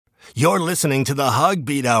You're listening to the Hog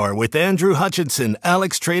Beat Hour with Andrew Hutchinson,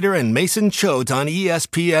 Alex Trader, and Mason Choate on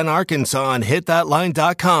ESPN Arkansas on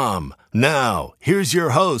hitthatline.com. Now, here's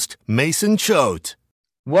your host, Mason Choate.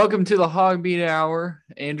 Welcome to the Hog Beat Hour.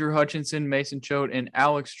 Andrew Hutchinson, Mason Choate, and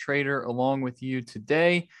Alex Trader along with you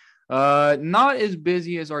today. Not as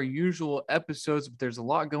busy as our usual episodes, but there's a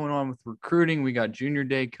lot going on with recruiting. We got Junior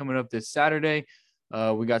Day coming up this Saturday.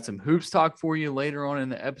 We got some hoops talk for you later on in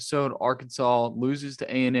the episode. Arkansas loses to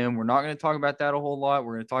A&M. We're not going to talk about that a whole lot.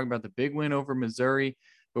 We're going to talk about the big win over Missouri,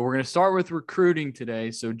 but we're going to start with recruiting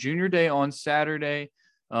today. So Junior Day on Saturday.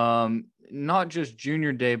 Not just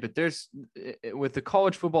Junior Day, but there's with the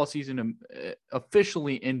college football season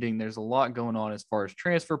officially ending, there's a lot going on as far as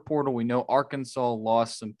transfer portal. We know Arkansas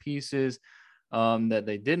lost some pieces that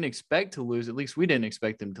they didn't expect to lose. At least we didn't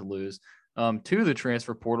expect them to lose to the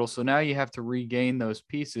transfer portal. So now you have to regain those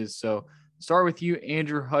pieces. So start with you,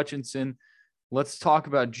 Andrew Hutchinson. Let's talk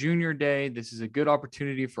about Junior Day. This is a good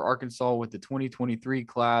opportunity for Arkansas with the 2023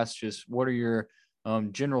 class. Just what are your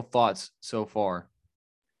general thoughts so far?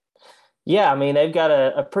 Yeah, I mean, they've got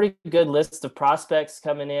a pretty good list of prospects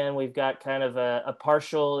coming in. We've got kind of a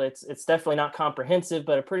partial, it's definitely not comprehensive,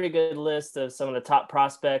 but a pretty good list of some of the top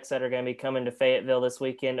prospects that are going to be coming to Fayetteville this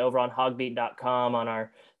weekend over on hogbeat.com on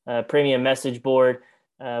our premium message board.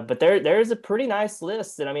 But there's a pretty nice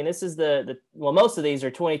list. And I mean, this is well, most of these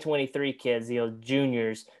are 2023 kids,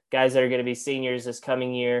 juniors, guys that are going to be seniors this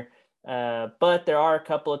coming year. But there are a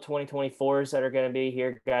couple of 2024s that are going to be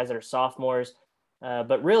here, guys that are sophomores.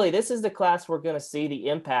 But really, this is the class we're going to see the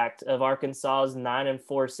impact of Arkansas's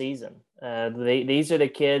 9-4 season. These are the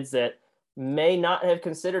kids that may not have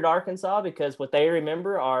considered Arkansas because what they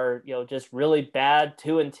remember are, just really bad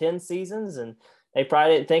 2-10 seasons, and they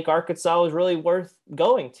probably didn't think Arkansas was really worth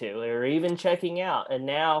going to or even checking out. And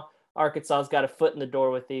now Arkansas's got a foot in the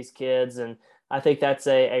door with these kids, and I think that's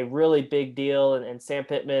a really big deal. And Sam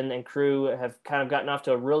Pittman and crew have kind of gotten off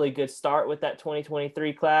to a really good start with that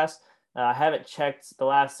 2023 class. I haven't checked the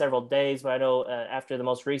last several days, but I know after the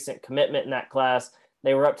most recent commitment in that class,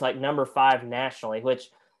 they were up to like number 5 nationally, which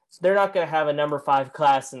they're not going to have a number 5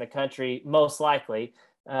 class in the country, most likely.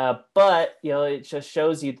 But, it just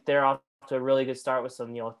shows you that they're off to a really good start with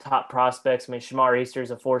some, top prospects. I mean, Shamar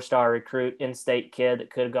Easter's a 4-star recruit, in-state kid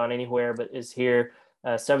that could have gone anywhere, but is here.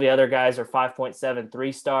 Some of the other guys are 5.7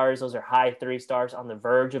 3-stars. Those are high 3-stars on the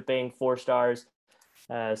verge of being 4-stars.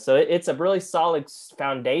 So it's a really solid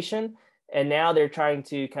foundation, and now they're trying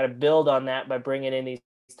to kind of build on that by bringing in these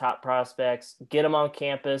top prospects, get them on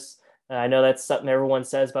campus. I know that's something everyone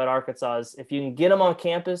says about Arkansas is if you can get them on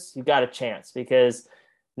campus, you've got a chance, because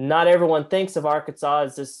not everyone thinks of Arkansas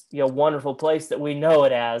as this wonderful place that we know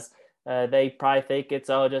it as. They probably think it's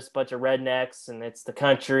just a bunch of rednecks and it's the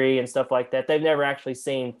country and stuff like that. They've never actually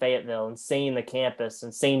seen Fayetteville and seen the campus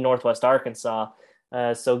and seen Northwest Arkansas.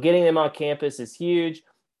 So getting them on campus is huge.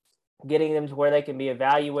 Getting them to where they can be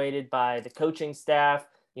evaluated by the coaching staff.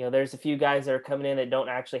 There's a few guys that are coming in that don't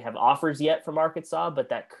actually have offers yet from Arkansas, but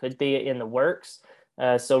that could be in the works.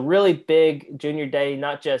 So really big Junior Day,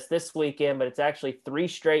 not just this weekend, but it's actually 3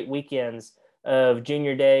 straight weekends of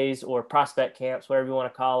Junior Days or prospect camps, whatever you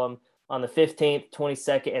want to call them, on the 15th,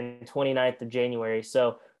 22nd, and 29th of January.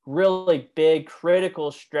 So really big,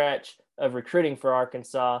 critical stretch of recruiting for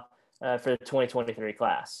Arkansas for the 2023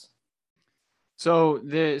 class. So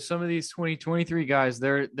some of these 2023 guys,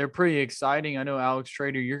 they're pretty exciting. I know, Alex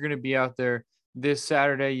Trader, you're going to be out there this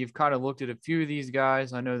Saturday. You've kind of looked at a few of these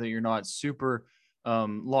guys. I know that you're not super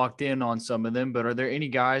locked in on some of them, but are there any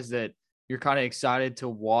guys that you're kind of excited to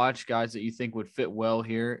watch, guys that you think would fit well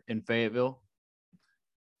here in Fayetteville?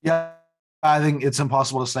 Yeah, I think it's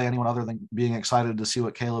impossible to say anyone other than being excited to see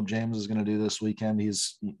what Caleb James is going to do this weekend.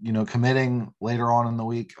 He's, committing later on in the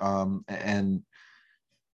week, and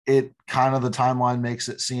it kind of the timeline makes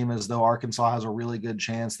it seem as though Arkansas has a really good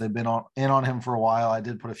chance. They've been in on him for a while. I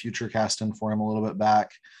did put a future cast in for him a little bit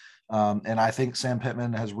back. And I think Sam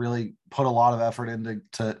Pittman has really put a lot of effort into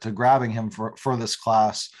to grabbing him for this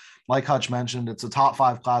class. Like Hutch mentioned, it's a top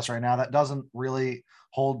 5 class right now. That doesn't really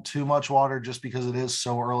hold too much water just because it is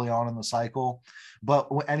so early on in the cycle. But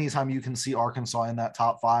anytime you can see Arkansas in that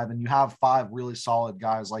top 5 and you have 5 really solid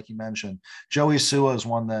guys, like you mentioned, Joey Sua is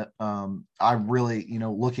one that I'm really,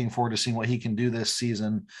 looking forward to seeing what he can do this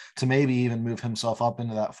season to maybe even move himself up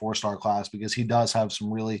into that 4-star class, because he does have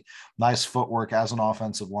some really nice footwork as an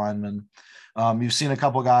offensive lineman. You've seen a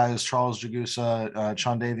couple guys, Charles Jagusa,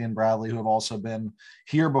 Chondavian Bradley, who have also been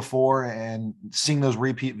here before, and seeing those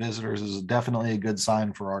repeat visitors is definitely a good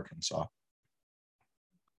sign for Arkansas.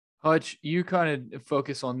 Hutch, you kind of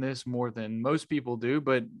focus on this more than most people do,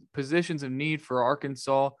 but positions of need for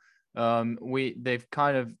Arkansas, They've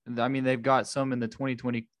kind of, I mean, they've got some in the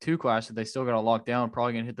 2022 class that they still got to lock down,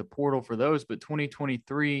 probably going to hit the portal for those, but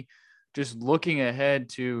 2023, just looking ahead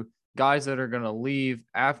to guys that are going to leave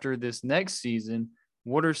after this next season,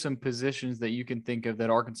 what are some positions that you can think of that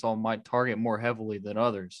Arkansas might target more heavily than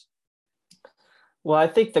others? Well, I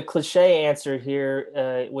think the cliche answer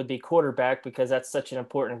here would be quarterback, because that's such an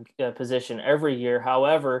important position every year.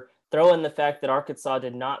 However, throw in the fact that Arkansas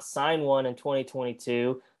did not sign one in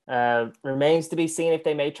 2022. Remains to be seen if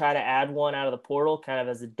they may try to add one out of the portal, kind of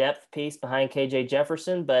as a depth piece behind KJ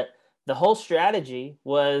Jefferson. But the whole strategy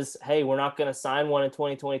was, hey, we're not going to sign one in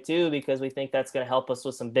 2022 because we think that's going to help us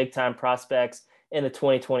with some big time prospects in the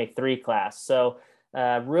 2023 class. So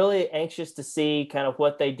really anxious to see kind of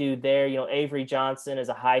what they do there. You know, Avery Johnson is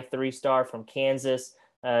a high 3-star from Kansas,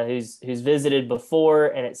 who's visited before,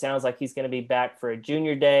 and it sounds like he's going to be back for a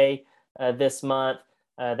junior day this month.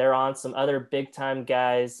 They're on some other big time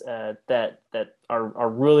guys that are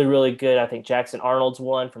really, really good. I think Jackson Arnold's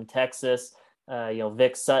one from Texas.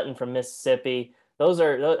 Vic Sutton from Mississippi.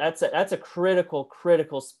 That's a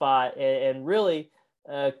critical spot, and really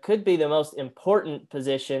could be the most important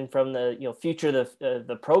position from the future of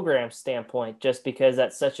the program standpoint, just because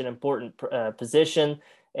that's such an important position,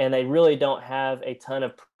 and they really don't have a ton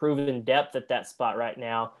of proven depth at that spot right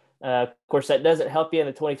now. Of course, that doesn't help you in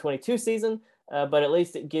the 2022 season, but at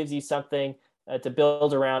least it gives you something to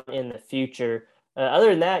build around in the future.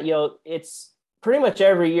 Other than that, it's pretty much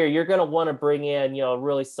every year you're going to want to bring in, a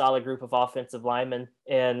really solid group of offensive linemen.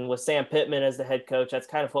 And with Sam Pittman as the head coach, that's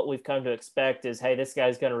kind of what we've come to expect is, hey, this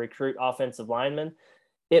guy's going to recruit offensive linemen.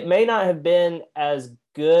 It may not have been as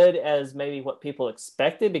good as maybe what people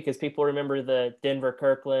expected, because people remember the Denver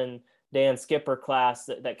Kirkland, Dan Skipper class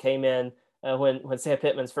that came in when Sam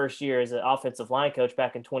Pittman's first year as an offensive line coach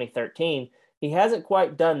back in 2013. He hasn't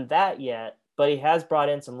quite done that yet, but he has brought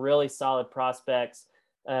in some really solid prospects.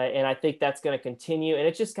 And I think that's going to continue. And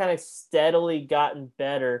it's just kind of steadily gotten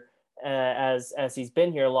better as he's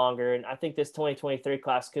been here longer. And I think this 2023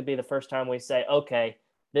 class could be the first time we say, okay,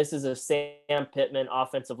 this is a Sam Pittman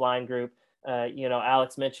offensive line group.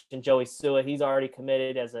 Alex mentioned Joey Sua. He's already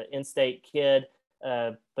committed as an in-state kid,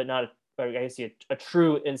 but not, a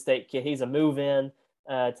true in-state kid. He's a move-in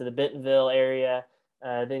to the Bentonville area.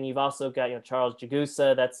 Then you've also got, Charles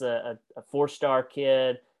Jagusa. That's a 4-star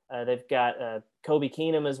kid. They've got Kobe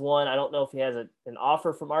Keenum as one. I don't know if he has an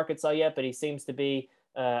offer from Arkansas yet, but he seems to be.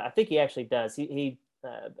 I think he actually does. He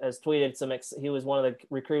has tweeted he was one of the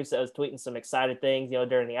recruits that was tweeting some excited things,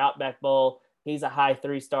 during the Outback Bowl. He's a high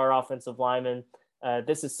 3-star offensive lineman.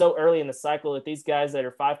 This is so early in the cycle that these guys that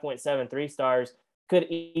are 5.7 3-stars could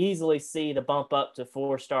easily see the bump up to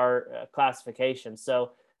 4-star classification.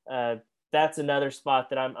 So that's another spot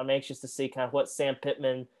that I'm anxious to see kind of what Sam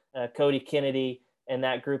Pittman, Cody Kennedy, and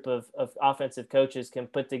that group of offensive coaches can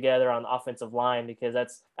put together on the offensive line, because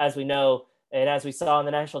that's, as we know, and as we saw in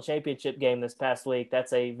the national championship game this past week,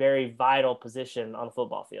 that's a very vital position on the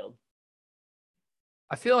football field.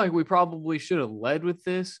 I feel like we probably should have led with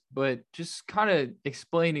this, but just kind of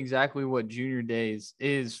explain exactly what Junior Days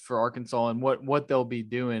is for Arkansas and what they'll be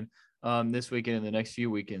doing this weekend and the next few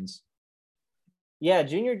weekends. Yeah,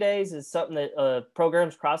 Junior Days is something that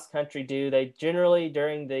programs cross country do. They generally,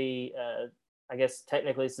 during the I guess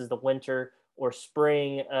technically this is the winter or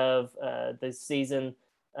spring of the season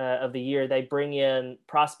of the year, they bring in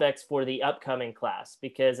prospects for the upcoming class,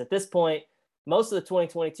 because at this point, most of the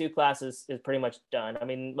 2022 class is pretty much done. I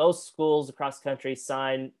mean, most schools across the country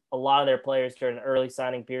sign a lot of their players during the early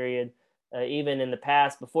signing period. Even in the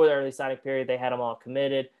past, before the early signing period, they had them all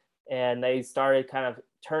committed, and they started kind of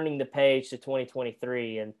turning the page to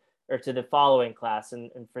 2023 or to the following class. And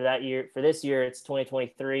for this year, it's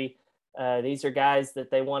 2023. These are guys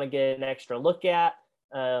that they want to get an extra look at.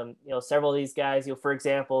 Several of these guys, for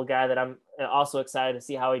example, a guy that I'm also excited to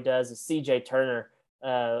see how he does is CJ Turner,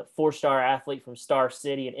 4-star athlete from Star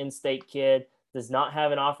City, an in-state kid, does not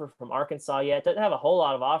have an offer from Arkansas yet, doesn't have a whole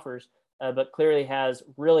lot of offers, but clearly has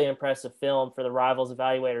really impressive film for the Rivals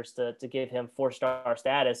evaluators to give him 4-star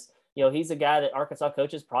status. He's a guy that Arkansas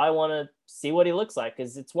coaches probably want to see what he looks like,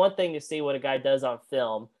 because it's one thing to see what a guy does on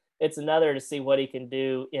film. It's another to see what he can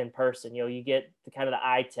do in person. You get the kind of the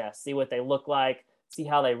eye test, see what they look like, see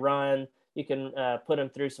how they run. You can put them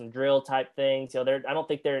through some drill type things. I don't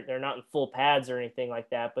think they're not in full pads or anything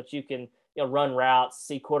like that, but you can run routes,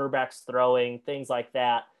 see quarterbacks throwing, things like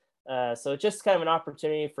that. So it's just kind of an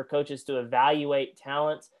opportunity for coaches to evaluate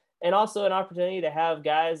talent, and also an opportunity to have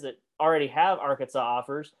guys that already have Arkansas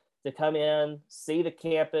offers to come in, see the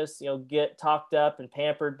campus, get talked up and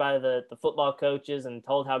pampered by the football coaches and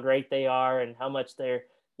told how great they are and how much they're,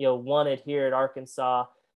 wanted here at Arkansas.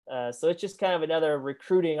 So it's just kind of another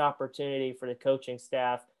recruiting opportunity for the coaching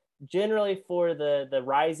staff, generally for the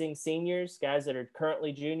rising seniors, guys that are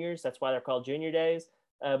currently juniors. That's why they're called junior days.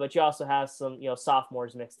 But you also have some,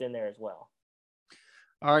 sophomores mixed in there as well.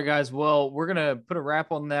 All right, guys. Well, we're going to put a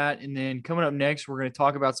wrap on that. And then coming up next, we're going to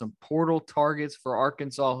talk about some portal targets for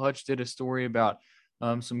Arkansas. Hutch did a story about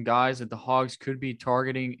some guys that the Hogs could be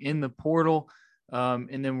targeting in the portal.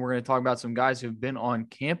 And then we're going to talk about some guys who've been on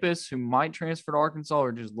campus who might transfer to Arkansas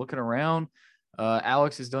or just looking around.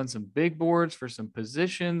 Alex has done some big boards for some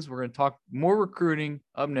positions. We're going to talk more recruiting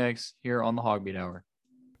up next here on the Hog Beat Hour.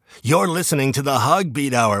 You're listening to the Hog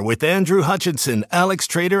Beat Hour with Andrew Hutchinson, Alex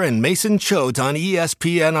Trader, and Mason Choate on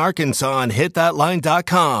ESPN Arkansas and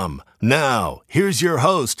hitthatline.com. Now, here's your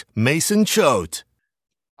host, Mason Choate.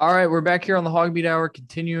 All right, we're back here on the Hog Beat Hour,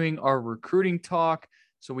 continuing our recruiting talk.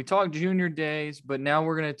 So we talked junior days, but now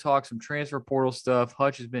we're going to talk some transfer portal stuff.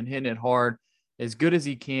 Hutch has been hitting it hard as good as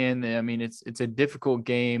he can. I mean, it's a difficult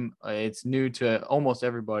game. It's new to almost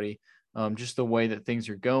everybody. Just the way that things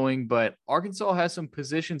are going. But Arkansas has some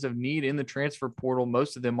positions of need in the transfer portal,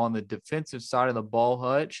 most of them on the defensive side of the ball,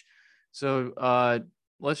 Hutch. So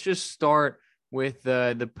let's just start with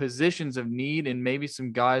the positions of need and maybe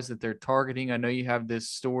some guys that they're targeting. I know you have this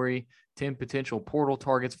story, 10 potential portal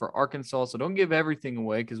targets for Arkansas. So don't give everything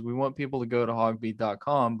away because we want people to go to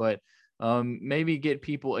hogbeat.com, but maybe get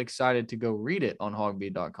people excited to go read it on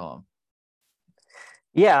hogbeat.com.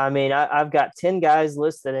 Yeah, I mean, I've got 10 guys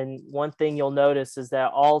listed, and one thing you'll notice is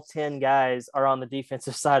that all 10 guys are on the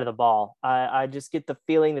defensive side of the ball. I just get the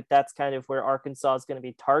feeling that that's kind of where Arkansas is going to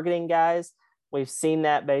be targeting guys. We've seen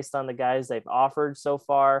that based on the guys they've offered so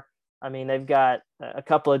far. I mean, they've got a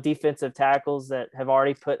couple of defensive tackles that have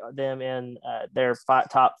already put them in their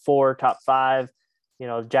top 4, top 5.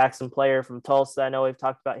 Jackson Player from Tulsa. I know we've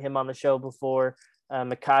talked about him on the show before.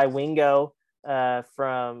 Mekhi Wingo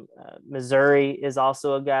from Missouri is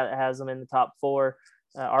also a guy that has them in the top 4.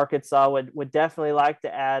 Arkansas would definitely like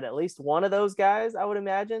to add at least one of those guys, I would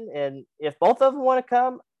imagine. And if both of them want to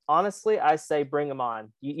come, honestly, I say bring them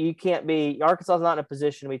on. You can't be – Arkansas is not in a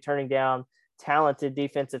position to be turning down talented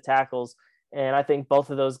defensive tackles. And I think both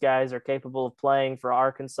of those guys are capable of playing for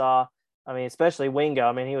Arkansas. I mean, especially Wingo.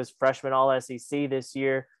 I mean, he was freshman All-SEC this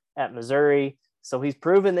year at Missouri. So he's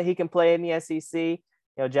proven that he can play in the SEC.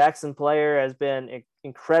 Jackson Player has been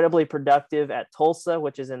incredibly productive at Tulsa,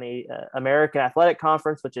 which is in the American Athletic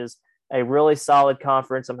Conference, which is a really solid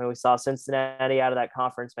conference. I mean, we saw Cincinnati out of that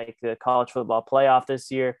conference make the college football playoff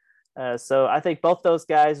this year. So I think both those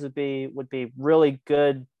guys would be really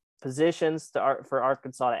good positions for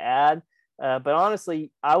Arkansas to add. But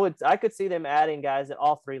honestly, I could see them adding guys at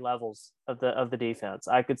all 3 levels of the defense.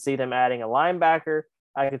 I could see them adding a linebacker.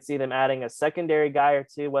 I could see them adding a secondary guy or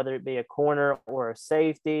two, whether it be a corner or a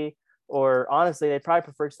safety, or honestly, they probably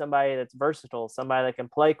prefer somebody that's versatile, somebody that can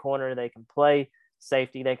play corner, they can play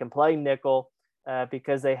safety, they can play nickel,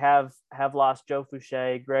 because they have lost Joe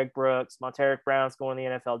Fouché, Greg Brooks, Monteric Brown's going to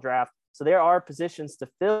the NFL draft. So there are positions to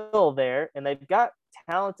fill there, and they've got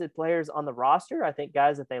talented players on the roster, I think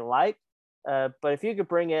guys that they like. But if you could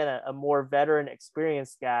bring in a more veteran,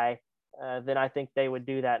 experienced guy, then I think they would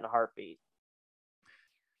do that in a heartbeat.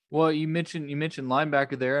 Well, you mentioned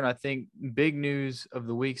linebacker there, and I think big news of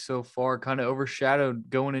the week so far, kind of overshadowed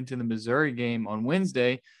going into the Missouri game on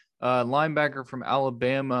Wednesday. Linebacker from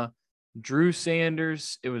Alabama, Drew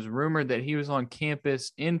Sanders. It was rumored that he was on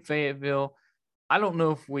campus in Fayetteville. I don't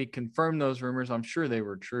know if we confirmed those rumors. I'm sure they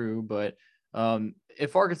were true, but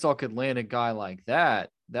if Arkansas could land a guy like that,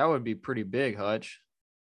 that would be pretty big, Hutch.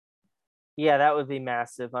 Yeah, that would be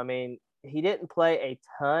massive. I mean, he didn't play a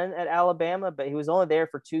ton at Alabama, but he was only there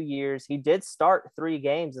for 2 years. He did start 3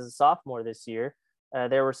 games as a sophomore this year.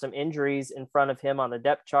 There were some injuries in front of him on the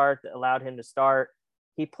depth chart that allowed him to start.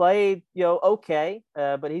 He played, okay,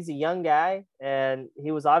 but he's a young guy, and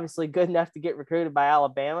he was obviously good enough to get recruited by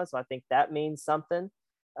Alabama, so I think that means something.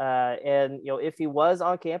 And if he was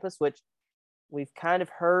on campus, which we've kind of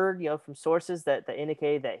heard, from sources that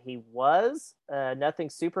indicated that he was,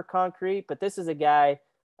 nothing super concrete, but this is a guy.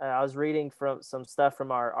 I was reading from some stuff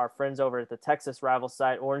from our friends over at the Texas rival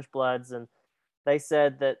site, Orange Bloods, and they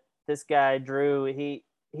said that this guy, Drew,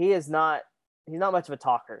 he's not much of a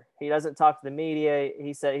talker. He doesn't talk to the media.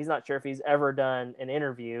 He said he's not sure if he's ever done an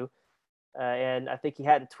interview, and I think he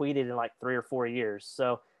hadn't tweeted in like 3 or 4 years.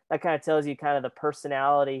 So that kind of tells you kind of the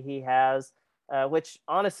personality he has, which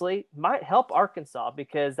honestly might help Arkansas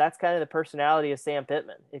because that's kind of the personality of Sam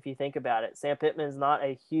Pittman, if you think about it. Sam Pittman is not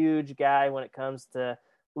a huge guy when it comes to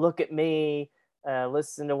look at me,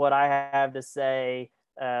 listen to what I have to say,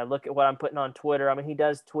 look at what I'm putting on Twitter. I mean, he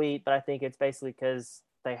does tweet, but I think it's basically because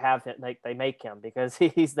they have him, they make him, because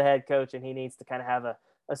he's the head coach and he needs to kind of have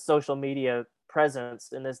a social media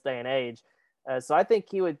presence in this day and age. So I think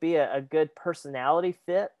he would be a good personality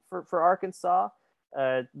fit for Arkansas.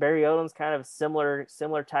 Barry Odom's kind of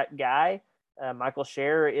similar type guy. Michael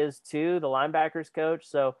Scherer is too, the linebackers coach.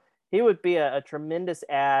 So he would be a tremendous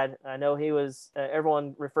add. I know he was,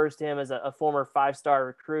 everyone refers to him as a former 5-star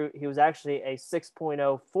recruit. He was actually a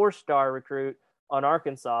 6.0 4-star recruit on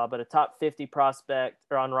Arkansas, but a top 50 prospect,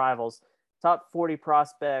 or on Rivals, top 40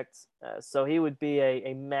 prospects. So he would be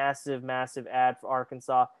a massive, massive add for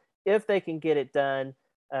Arkansas if they can get it done.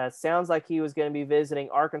 Sounds like he was going to be visiting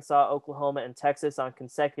Arkansas, Oklahoma, and Texas on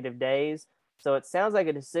consecutive days. So it sounds like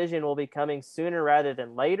a decision will be coming sooner rather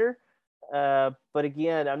than later. But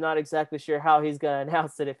again, I'm not exactly sure how he's going to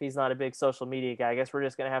announce it if he's not a big social media guy. I guess we're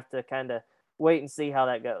just going to have to kind of wait and see how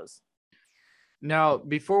that goes. Now,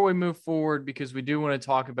 before we move forward, because we do want to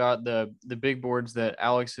talk about the big boards that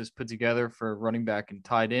Alex has put together for running back and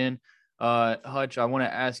tight end, Hutch, I want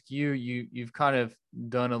to ask you've kind of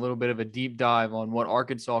done a little bit of a deep dive on what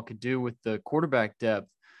Arkansas could do with the quarterback depth.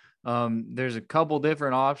 There's a couple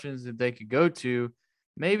different options that they could go to.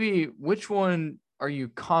 Maybe which one are you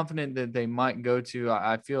confident that they might go to?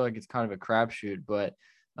 I feel like it's kind of a crapshoot, but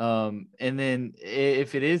and then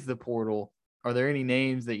if it is the portal, are there any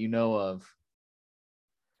names that you know of?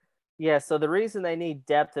 Yeah, so the reason they need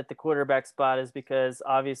depth at the quarterback spot is because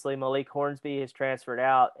obviously Malik Hornsby has transferred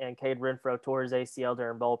out and Cade Renfro tore his ACL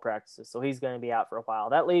during bowl practices, so he's going to be out for a while.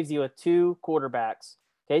 That leaves you with 2 quarterbacks,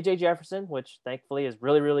 KJ Jefferson, which thankfully is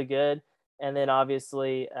really, really good, and then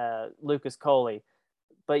obviously Lucas Coley.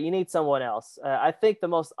 But you need someone else. I think the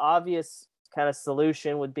most obvious kind of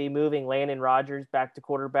solution would be moving Landon Rogers back to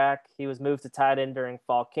quarterback. He was moved to tight end during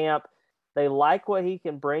fall camp. They like what he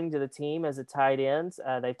can bring to the team as a tight end.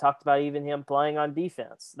 They talked about even him playing on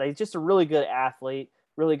defense. He's just a really good athlete,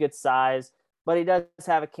 really good size, but he does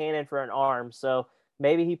have a cannon for an arm. So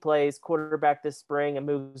maybe he plays quarterback this spring and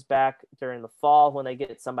moves back during the fall when they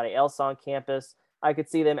get somebody else on campus. I could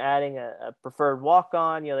see them adding a preferred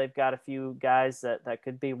walk-on. They've got a few guys that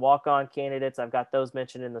could be walk-on candidates. I've got those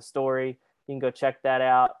mentioned in the story. You can go check that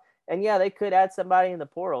out. And yeah, they could add somebody in the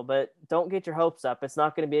portal, but don't get your hopes up. It's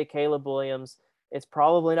not going to be a Caleb Williams. It's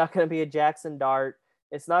probably not going to be a Jackson Dart.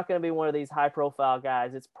 It's not going to be one of these high-profile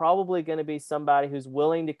guys. It's probably going to be somebody who's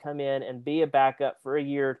willing to come in and be a backup for a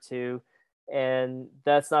year or two, and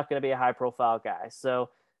that's not going to be a high-profile guy.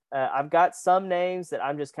 So I've got some names that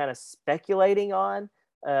I'm just kind of speculating on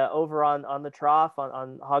over on the trough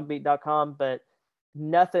on hogbeat.com, but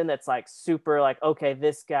nothing that's like super like, okay,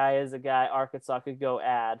 this guy is a guy Arkansas could go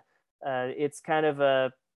add. It's kind of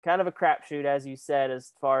a crapshoot, as you said,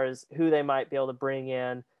 as far as who they might be able to bring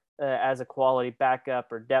in as a quality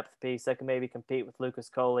backup or depth piece that can maybe compete with Lucas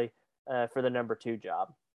Coley for the number 2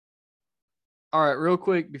 job. All right, real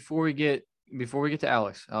quick before we get to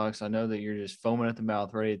Alex, I know that you're just foaming at the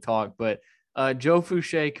mouth, ready to talk, but Joe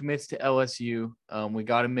Fouché commits to LSU. We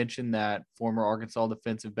got to mention that, former Arkansas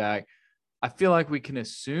defensive back. I feel like we can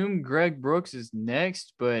assume Greg Brooks is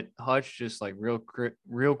next, but Hutch, just like real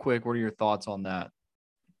quick, what are your thoughts on that?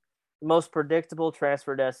 Most predictable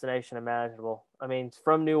transfer destination imaginable. I mean,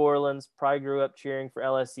 from New Orleans, probably grew up cheering for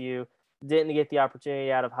LSU, didn't get the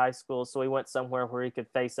opportunity out of high school, so he went somewhere where he could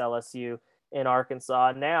face LSU in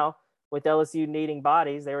Arkansas. Now, with LSU needing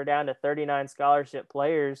bodies, they were down to 39 scholarship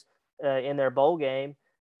players in their bowl game.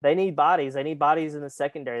 They need bodies. They need bodies in the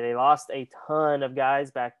secondary. They lost a ton of guys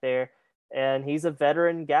back there. And he's a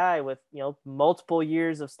veteran guy with, multiple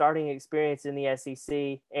years of starting experience in the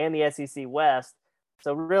SEC and the SEC West.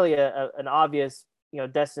 So really an obvious,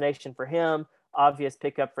 destination for him, obvious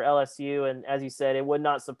pickup for LSU. And as you said, it would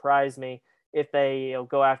not surprise me if they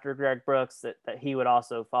go after Greg Brooks, that he would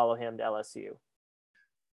also follow him to LSU.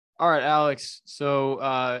 All right, Alex. So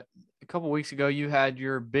a couple of weeks ago, you had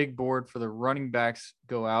your big board for the running backs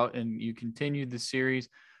go out, and you continued the series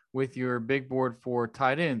with your big board for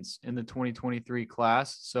tight ends in the 2023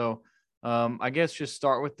 class. So I guess just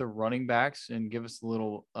start with the running backs and give us a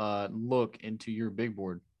little look into your big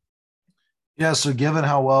board. Yeah, so given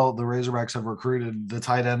how well the Razorbacks have recruited the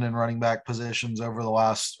tight end and running back positions over the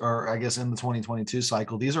last, or I guess in the 2022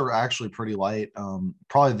 cycle, these are actually pretty light.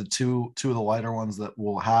 Probably the two of the lighter ones that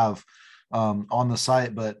we'll have on the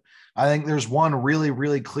site. But I think there's one really,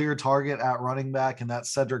 really clear target at running back, and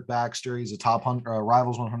that's Cedric Baxter. He's a top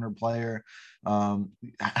Rivals 100 player,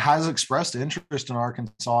 has expressed interest in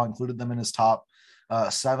Arkansas, included them in his top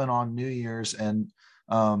 7 on New Year's. And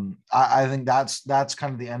I think that's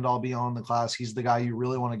kind of the end all be all in the class. He's the guy you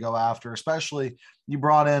really want to go after, especially you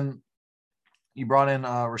brought in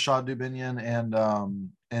Rashad Dubinion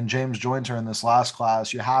and James Jointer in this last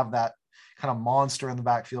class, you have that kind of monster in the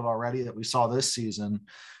backfield already that we saw this season.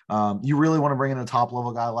 You really want to bring in a top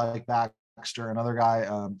level guy like Baxter, another guy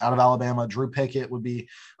out of Alabama. Drew Pickett would be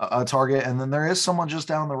a target. And then there is someone just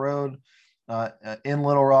down the road in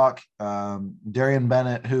Little Rock, Darian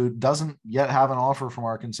Bennett, who doesn't yet have an offer from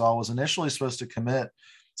Arkansas, was initially supposed to commit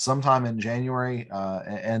sometime in January.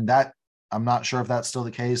 And that, I'm not sure if that's still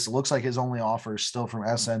the case. It looks like his only offer is still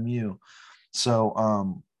from SMU.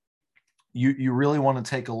 So you really want to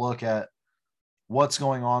take a look at what's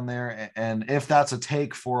going on there. And if that's a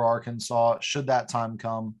take for Arkansas, should that time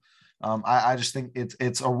come, I just think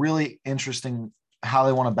it's a really interesting how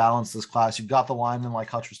they want to balance this class. You've got the linemen like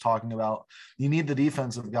Hutch was talking about. You need the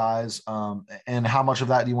defensive guys, and how much of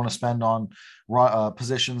that do you want to spend on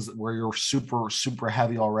positions where you're super, super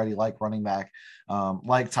heavy already, like running back,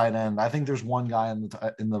 like tight end. I think there's one guy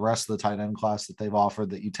in the rest of the tight end class that they've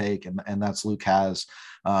offered that you take, and that's Luke Hasz.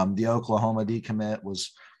 The Oklahoma decommit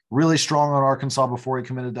was really strong on Arkansas before he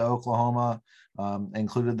committed to Oklahoma.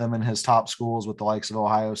 Included them in his top schools with the likes of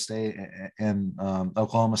Ohio State and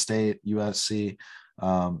Oklahoma State, USC.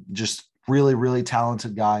 Just really, really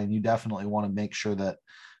talented guy. And you definitely want to make sure that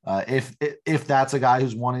if that's a guy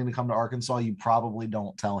who's wanting to come to Arkansas, you probably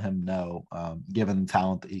don't tell him no, given the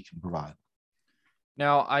talent that he can provide.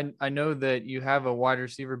 Now, I know that you have a wide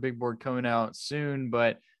receiver big board coming out soon,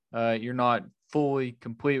 but you're not fully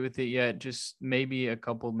complete with it yet. Just maybe a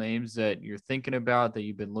couple names that you're thinking about that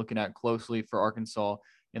you've been looking at closely for Arkansas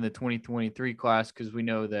in the 2023 class, because we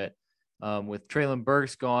know that with Treylon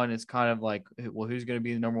Burks gone, it's kind of like, well, who's going to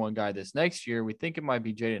be the number one guy this next year? We think it might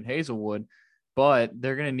be Jaden Hazelwood, but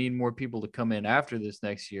they're going to need more people to come in after this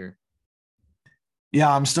next year.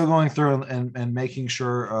 Yeah, I'm still going through and making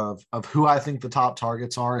sure of who I think the top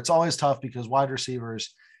targets are. It's always tough because wide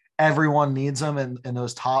receivers, everyone needs them, and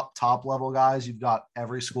those top level guys, you've got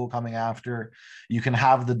every school coming after. You can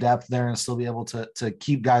have the depth there and still be able to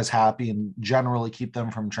keep guys happy and generally keep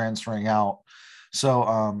them from transferring out. So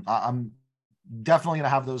I'm definitely going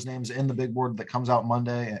to have those names in the big board that comes out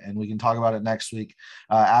Monday, and we can talk about it next week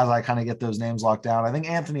as I kind of get those names locked down. I think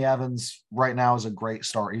Anthony Evans right now is a great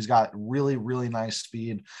start. He's got really, really nice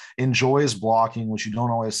speed, enjoys blocking, which you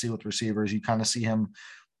don't always see with receivers. You kind of see him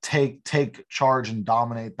take charge and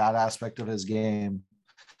dominate that aspect of his game.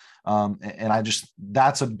 And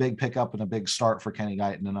that's a big pickup and a big start for Kenny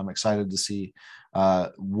Guyton. And I'm excited to see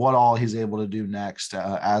what all he's able to do next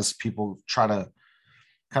as people try to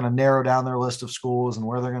kind of narrow down their list of schools and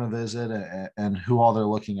where they're going to visit and who all they're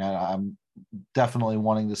looking at. I'm definitely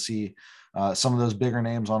wanting to see some of those bigger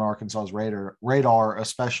names on Arkansas's radar,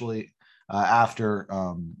 especially after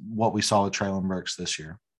what we saw with Treylon Burks this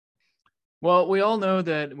year. Well, we all know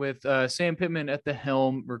that with Sam Pittman at the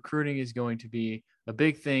helm, recruiting is going to be a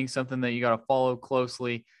big thing, something that you got to follow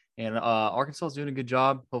closely. And Arkansas is doing a good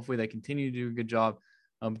job. Hopefully they continue to do a good job.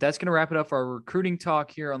 But that's going to wrap it up for our recruiting talk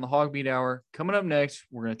here on the Hog Beat Hour. Coming up next,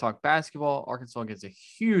 we're going to talk basketball. Arkansas gets a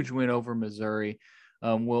huge win over Missouri.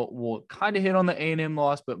 We'll kind of hit on the A&M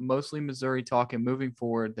loss, but mostly Missouri talk. And moving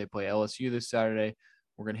forward, they play LSU this Saturday.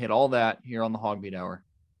 We're going to hit all that here on the Hog Beat Hour.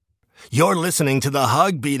 You're listening to the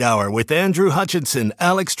Hog Beat Hour with Andrew Hutchinson,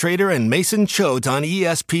 Alex Trader, and Mason Choate on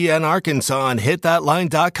ESPN Arkansas and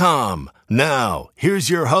hitthatline.com. Now, here's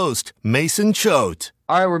your host, Mason Choate.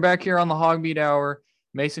 All right, we're back here on the Hog Beat Hour.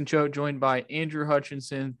 Mason Choate joined by Andrew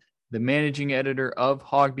Hutchinson, the managing editor of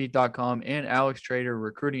hogbeat.com, and Alex Trader,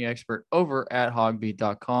 recruiting expert over at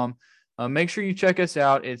hogbeat.com. Make sure you check us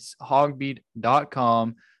out. It's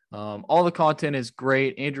hogbeat.com. All the content is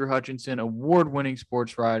great. Andrew Hutchinson, award-winning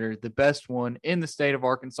sports writer, the best one in the state of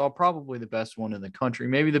Arkansas, probably the best one in the country,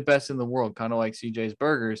 maybe the best in the world, kind of like CJ's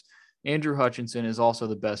Burgers. Andrew Hutchinson is also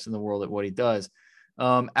the best in the world at what he does.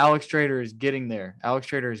 Alex Trader is getting there. Alex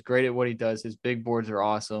Trader is great at what he does. His big boards are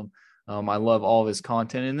awesome. I love all of his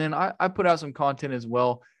content. And then I put out some content as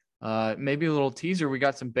well. Maybe a little teaser. We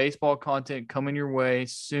got some baseball content coming your way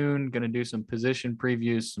soon. Going to do some position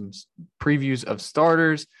previews, some previews of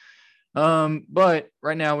starters. But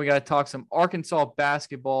right now we got to talk some Arkansas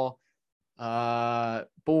basketball.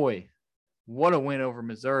 Boy, what a win over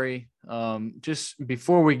Missouri. Just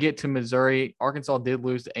before we get to Missouri, Arkansas did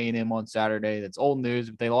lose to A&M on Saturday. That's old news,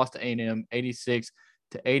 but they lost to A&M 86-81.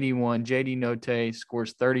 JD Notae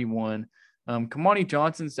scores 31. Kamani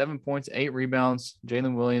Johnson, 7 points, 8 rebounds.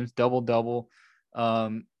 Jalen Williams, double-double.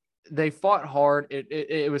 They fought hard.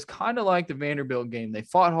 It was kind of like the Vanderbilt game. They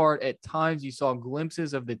fought hard. At times you saw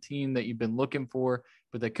glimpses of the team that you've been looking for,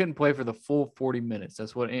 but they couldn't play for the full 40 minutes.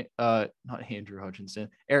 That's what not Andrew Hutchinson,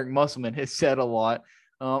 Eric Musselman has said a lot.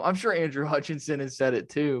 I'm sure Andrew Hutchinson has said it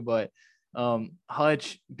too, but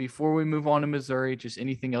Hutch, before we move on to Missouri, just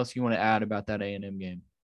anything else you want to add about that A&M game?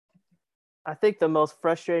 I think the most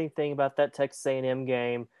frustrating thing about that Texas A&M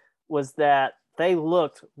game was that they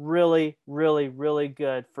looked really, really, really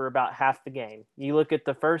good for about half the game. You look at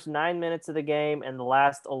the first 9 minutes of the game and the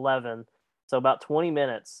last 11, so about 20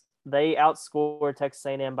 minutes, they outscored Texas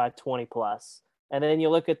A&M by 20 plus. And then you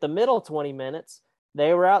look at the middle 20 minutes,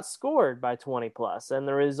 they were outscored by 20 plus, and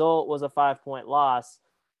the result was a 5-point loss.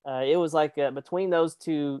 It was like between those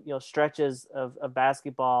two, stretches of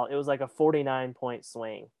basketball, it was like a 49-point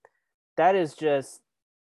swing. That is just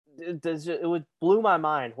it would blew my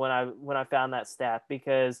mind when I found that stat,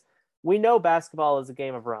 because we know basketball is a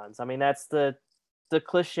game of runs. I mean, that's the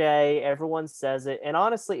cliche. Everyone says it, and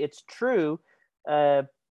honestly, it's true.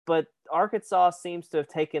 But Arkansas seems to have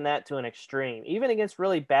taken that to an extreme. Even against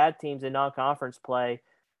really bad teams in non-conference play,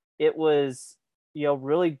 it was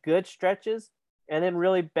really good stretches and then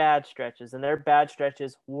really bad stretches, and their bad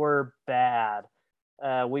stretches were bad.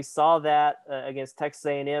 We saw that against Texas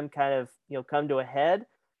A&M kind of come to a head.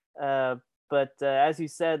 But as you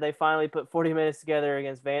said, they finally put 40 minutes together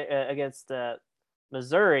against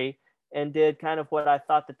Missouri, and did kind of what I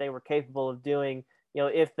thought that they were capable of doing,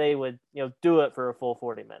 if they would do it for a full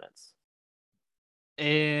 40 minutes.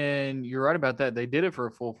 And you're right about that. They did it for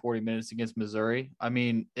a full 40 minutes against Missouri. I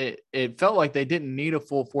mean, it felt like they didn't need a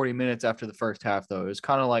full 40 minutes after the first half, though. It was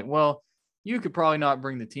kind of like, well, you could probably not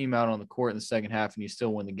bring the team out on the court in the second half and you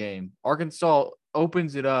still win the game. Arkansas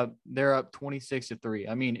opens it up. They're up 26-3.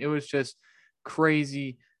 I mean, it was just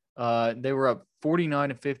crazy. They were up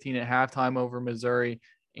 49-15 at halftime over Missouri.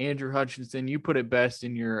 Andrew Hutchinson, you put it best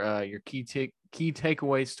in your key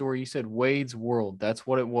takeaway story. You said Wade's world. That's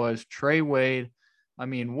what it was. Trey Wade. I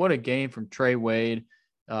mean, what a game from Trey Wade.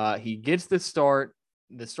 He gets the start.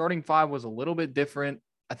 The starting five was a little bit different.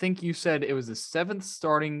 I think you said it was the seventh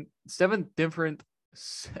different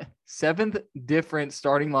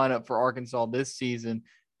starting lineup for Arkansas this season.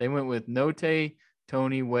 They went with Notae,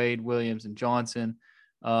 Tony, Wade, Williams, and Johnson.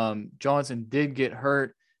 Johnson did get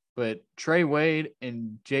hurt, but Trey Wade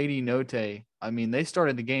and JD Notae, I mean, they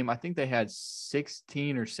started the game. I think they had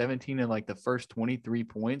 16 or 17 in like the first 23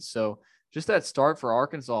 points. So just that start for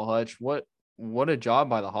Arkansas, Hutch, what a job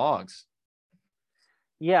by the Hogs.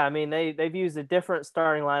 Yeah, I mean, they've used a different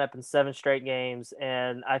starting lineup in 7 straight games,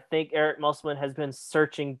 and I think Eric Musselman has been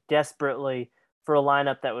searching desperately for a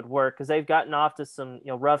lineup that would work, because they've gotten off to some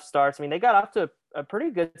rough starts. I mean, they got off to a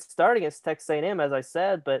pretty good start against Texas A&M, as I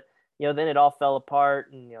said, but then it all fell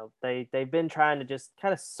apart, and they've been trying to just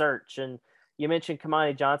kind of search. And you mentioned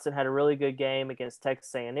Kamani Johnson had a really good game against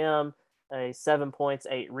Texas A&M, 7 points,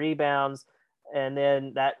 8 rebounds. And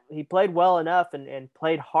then that he played well enough and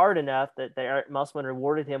played hard enough that Eric Musselman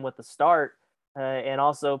rewarded him with the start, and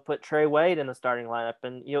also put Trey Wade in the starting lineup.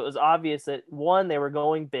 And it was obvious that, one, they were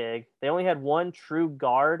going big. They only had one true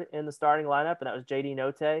guard in the starting lineup, and that was JD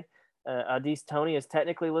Notae. Adise Toney is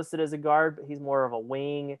technically listed as a guard, but he's more of a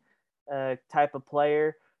wing type of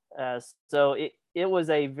player. So it was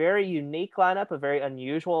a very unique lineup, a very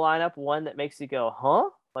unusual lineup, one that makes you go, huh?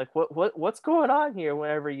 Like what's going on here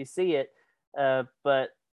whenever you see it. But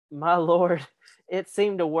my Lord, it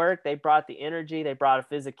seemed to work. They brought the energy. They brought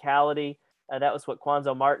a physicality. That was what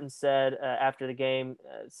Quanzo Martin said after the game,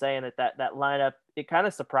 saying that lineup, it kind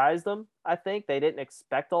of surprised them. I think they didn't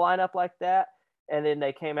expect a lineup like that. And then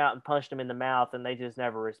they came out and punched them in the mouth, and they just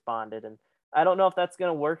never responded. And I don't know if that's going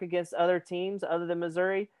to work against other teams other than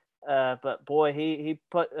Missouri. But boy, he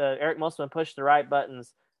put Eric Musselman pushed the right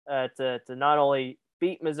buttons to not only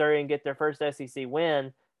beat Missouri and get their first SEC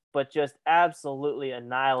win, but just absolutely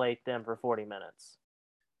annihilate them for 40 minutes.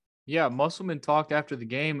 Yeah, Musselman talked after the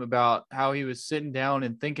game about how he was sitting down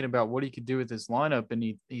and thinking about what he could do with this lineup. And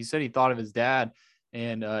he said he thought of his dad,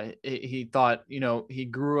 and he thought, he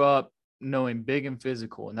grew up knowing big and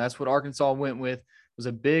physical. And that's what Arkansas went with, was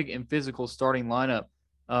a big and physical starting lineup.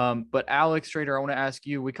 But Alex Trader, I want to ask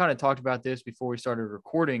you, we kind of talked about this before we started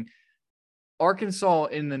recording. Arkansas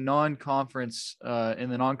in the non-conference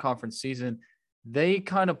season, they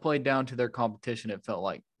kind of played down to their competition. It felt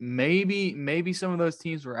like maybe some of those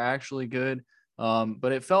teams were actually good,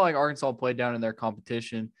 but it felt like Arkansas played down in their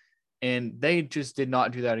competition, and they just did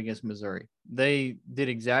not do that against Missouri. They did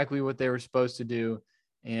exactly what they were supposed to do,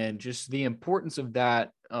 and just the importance of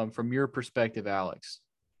that from your perspective, Alex.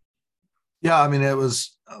 Yeah, I mean, it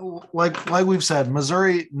was like we've said,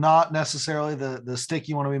 Missouri, not necessarily the stick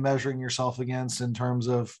you want to be measuring yourself against in terms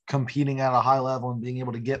of competing at a high level and being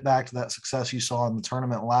able to get back to that success you saw in the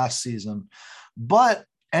tournament last season. But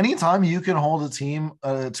anytime you can hold a team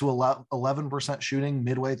to 11% shooting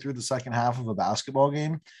midway through the second half of a basketball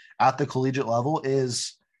game at the collegiate level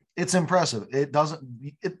is it's impressive. It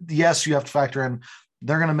doesn't. Yes, you have to factor in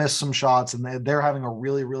they're going to miss some shots, and they're having a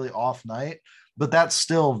really, really off night. But that's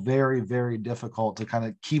still very, very difficult to kind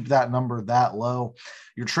of keep that number that low.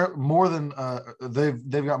 You're more than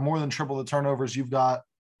they've got more than triple the turnovers you've got.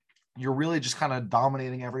 You're really just kind of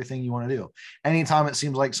dominating everything you want to do. Anytime it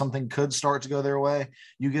seems like something could start to go their way,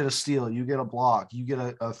 you get a steal, you get a block, you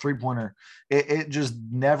get a three-pointer. It just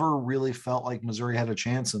never really felt like Missouri had a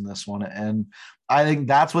chance in this one. And I think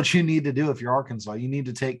that's what you need to do if you're Arkansas. You need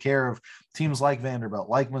to take care of teams like Vanderbilt,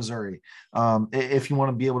 like Missouri, if you want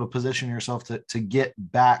to be able to position yourself to get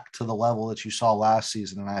back to the level that you saw last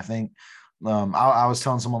season. And I think I was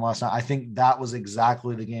telling someone last night, I think that was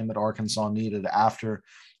exactly the game that Arkansas needed after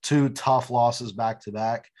two tough losses back to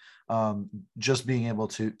back. Just being able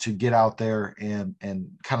to get out there and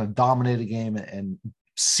kind of dominate a game and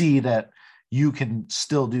see that you can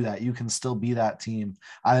still do that. You can still be that team.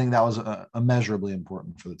 I think that was immeasurably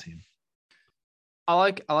important for the team. I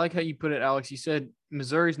like how you put it, Alex. You said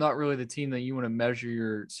Missouri's not really the team that you want to measure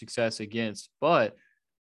your success against, but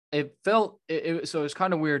it felt so it was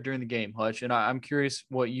kind of weird during the game, Hutch. And I'm curious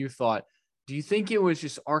what you thought. Do you think it was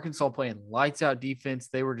just Arkansas playing lights out defense?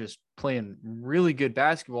 They were just playing really good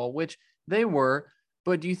basketball, which they were.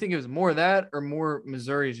 But do you think it was more of that or more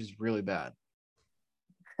Missouri is just really bad?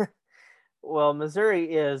 Well,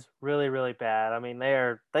 Missouri is really, really bad. I mean,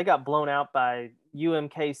 they got blown out by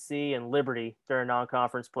UMKC and Liberty during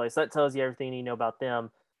non-conference play. So that tells you everything you know about them.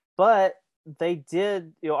 But they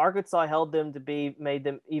did, Arkansas held them made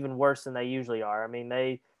them even worse than they usually are. I mean,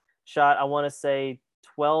 they shot, I want to say,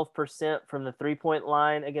 12% from the three-point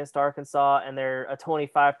line against Arkansas, and they're a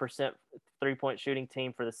 25% three-point shooting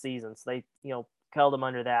team for the season. So they, held them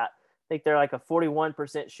under that. I think they're like a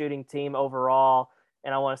 41% shooting team overall,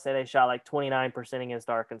 and I want to say they shot like 29% against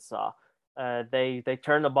Arkansas. They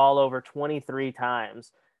turned the ball over 23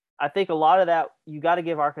 times. I think a lot of that, you got to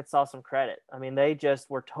give Arkansas some credit. I mean, they just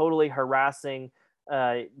were totally harassing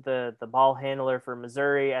the ball handler for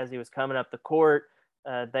Missouri as he was coming up the court.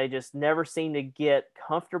 They just never seemed to get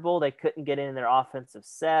comfortable. They couldn't get in their offensive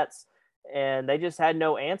sets, and they just had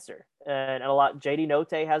no answer. And JD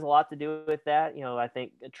Notae has a lot to do with that. I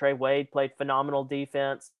think Trey Wade played phenomenal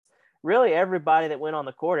defense. Really, everybody that went on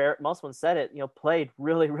the court, Eric Musselman said it, played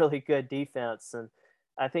really, really good defense. And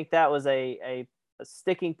I think that was a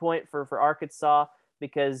sticking point for Arkansas,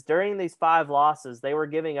 because during these 5 losses, they were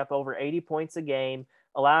giving up over 80 points a game,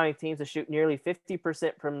 allowing teams to shoot nearly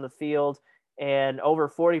 50% from the field and over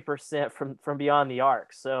 40% from beyond the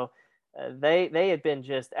arc. So they had been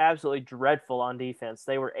just absolutely dreadful on defense.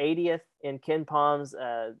 They were 80th in KenPom's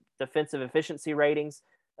defensive efficiency ratings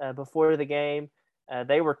before the game.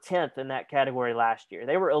 They were 10th in that category last year.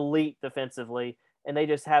 They were elite defensively, and they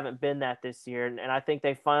just haven't been that this year. And I think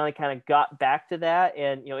they finally kind of got back to that.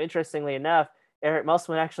 And, interestingly enough, Eric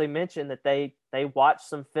Musselman actually mentioned that they watched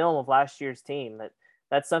some film of last year's team.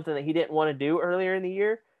 That's something that he didn't want to do earlier in the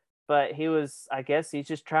year. But I guess he's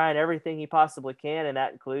just trying everything he possibly can, and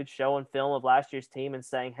that includes showing film of last year's team and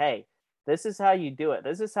saying, hey, this is how you do it.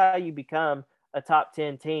 This is how you become a top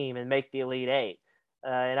 10 team and make the Elite Eight.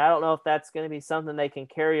 And I don't know if that's going to be something they can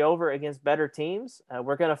carry over against better teams.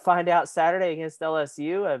 We're going to find out Saturday against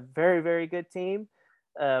LSU, a very, very good team.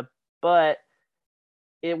 But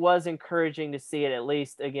it was encouraging to see it at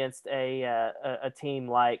least against a team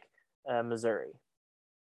like Missouri.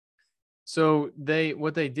 So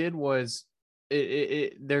what they did was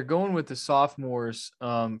they're going with the sophomores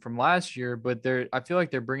from last year, but I feel like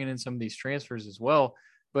they're bringing in some of these transfers as well.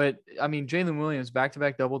 But I mean, Jalen Williams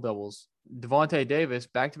back-to-back double doubles, Devontae Davis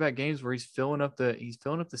back-to-back games where he's filling up the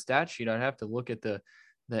stat sheet. I'd have to look at the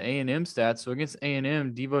A&M stats. So against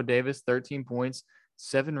A&M, Devo Davis 13 points,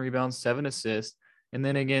 7 rebounds, 7 assists, and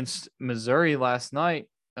then against Missouri last night,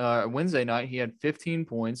 Wednesday night, he had 15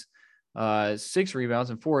 points. 6 rebounds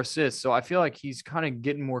and 4 assists. So I feel like he's kind of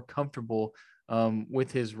getting more comfortable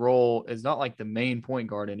with his role as not like the main point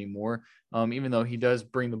guard anymore, even though he does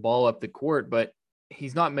bring the ball up the court, but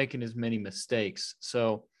he's not making as many mistakes.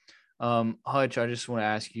 So, Hutch, I just want to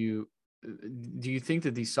ask you, do you think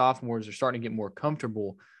that these sophomores are starting to get more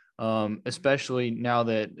comfortable, especially now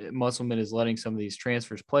that Musselman is letting some of these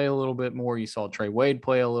transfers play a little bit more? You saw Trey Wade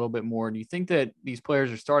play a little bit more. Do you think that these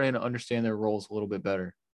players are starting to understand their roles a little bit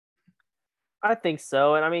better? I think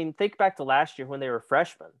so. And I mean, think back to last year when they were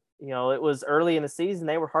freshmen. It was early in the season,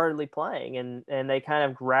 they were hardly playing, and they kind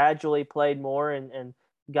of gradually played more and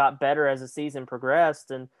got better as the season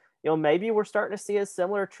progressed. And, maybe we're starting to see a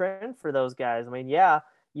similar trend for those guys. I mean, yeah,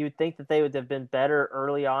 you would think that they would have been better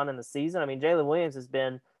early on in the season. I mean, Jalen Williams has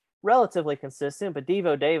been relatively consistent, but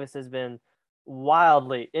Devo Davis has been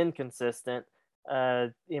wildly inconsistent. I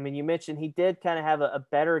mean, you mentioned he did kind of have a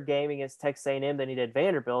better game against Texas A&M than he did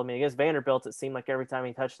Vanderbilt. I mean, against Vanderbilt, it seemed like every time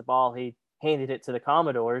he touched the ball, he handed it to the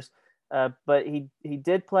Commodores. But he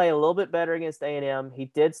did play a little bit better against A&M.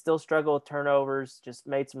 He did still struggle with turnovers, just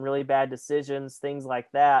made some really bad decisions, things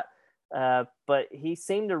like that. But he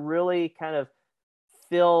seemed to really kind of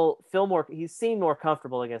feel more. He seemed more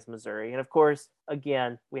comfortable against Missouri. And of course,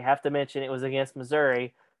 again, we have to mention it was against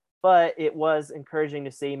Missouri, but it was encouraging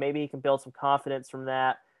to see. Maybe he can build some confidence from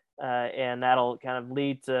that, and that'll kind of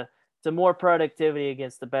lead to more productivity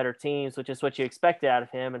against the better teams, which is what you expected out of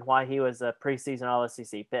him and why he was a preseason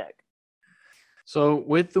All-SEC pick. So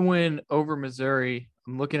with the win over Missouri,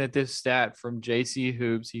 I'm looking at this stat from JC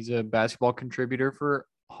Hoops. He's a basketball contributor for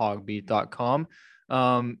hogbeat.com.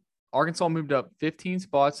 Arkansas moved up 15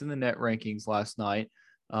 spots in the net rankings last night.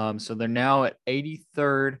 So they're now at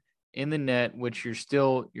 83rd in the net, which you're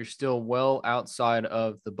still well outside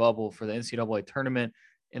of the bubble for the NCAA tournament.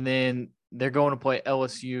 And then they're going to play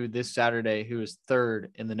LSU this Saturday, who is 3rd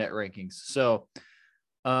in the net rankings. So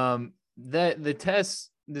that the test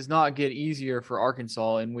does not get easier for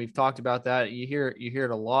Arkansas, and we've talked about that. You hear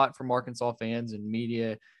it a lot from Arkansas fans and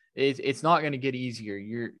media. It's not going to get easier.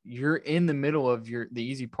 You're in the middle of the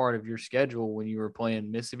easy part of your schedule when you were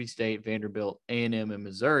playing Mississippi State, Vanderbilt, A&M, and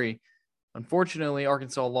Missouri. Unfortunately,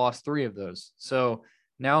 Arkansas lost 3 of those. So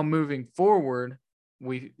now moving forward,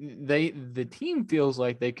 the team feels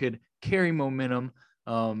like they could carry momentum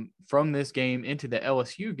from this game into the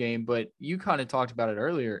LSU game. But you kind of talked about it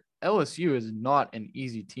earlier. LSU is not an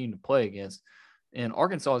easy team to play against, and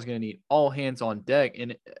Arkansas is going to need all hands on deck.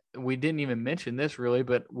 And we didn't even mention this really,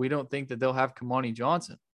 but we don't think that they'll have Kamani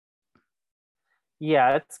Johnson.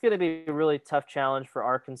 Yeah, it's going to be a really tough challenge for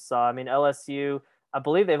Arkansas. I mean, LSU, I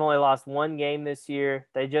believe they've only lost 1 game this year.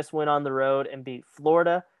 They just went on the road and beat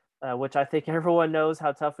Florida, which I think everyone knows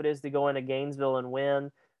how tough it is to go into Gainesville and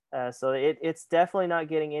win. So it's definitely not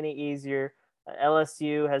getting any easier.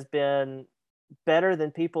 LSU has been better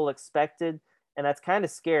than people expected, and that's kind of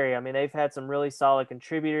scary. I mean, they've had some really solid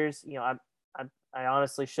contributors. You know, I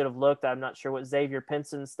honestly should have looked. I'm not sure what Xavier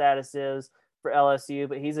Pinson's status is for LSU,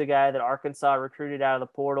 but he's a guy that Arkansas recruited out of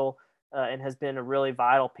the portal and has been a really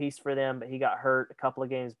vital piece for them, but he got hurt a couple of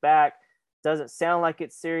games back. Doesn't sound like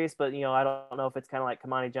it's serious, but, you know, I don't know if it's kind of like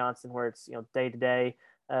Kamani Johnson where it's, you know, day to day.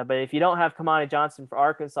 But if you don't have Kamani Johnson for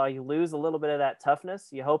Arkansas, you lose a little bit of that toughness.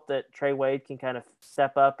 You hope that Trey Wade can kind of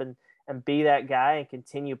step up and be that guy and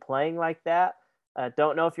continue playing like that.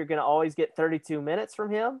 Don't know if you're going to always get 32 minutes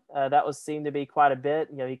from him. That seemed to be quite a bit.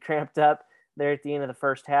 You know, he cramped up there at the end of the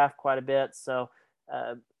first half quite a bit. So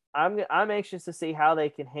I'm anxious to see how they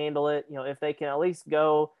can handle it. You know, if they can at least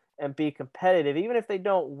go and be competitive, even if they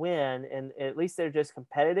don't win, and at least they're just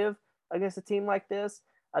competitive against a team like this.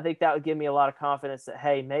 I think that would give me a lot of confidence that,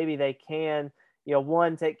 hey, maybe they can, you know,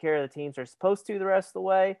 one, take care of the teams they're supposed to the rest of the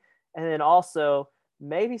way, and then also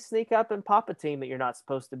maybe sneak up and pop a team that you're not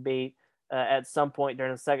supposed to beat at some point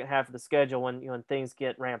during the second half of the schedule when things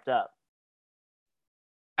get ramped up.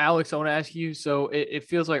 Alex, I want to ask you, so it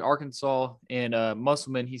feels like Arkansas and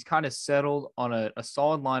Musselman, he's kind of settled on a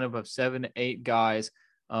solid lineup of 7 to 8 guys,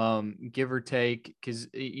 give or take, because,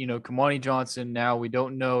 you know, Kamani Johnson, now we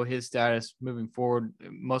don't know his status moving forward.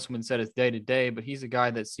 Musselman said it's day to day, but he's a guy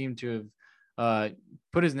that seemed to have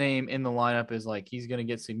put his name in the lineup as like he's going to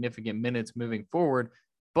get significant minutes moving forward.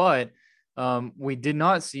 But we did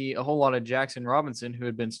not see a whole lot of Jackson Robinson, who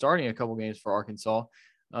had been starting a couple games for Arkansas.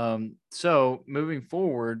 So moving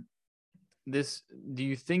forward, do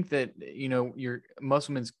you think that, you know, your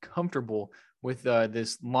Musselman's comfortable with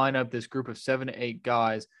this lineup, this group of 7 to 8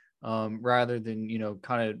 guys, rather than, you know,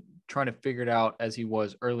 kind of trying to figure it out as he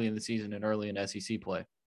was early in the season and early in SEC play?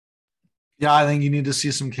 Yeah, I think you need to see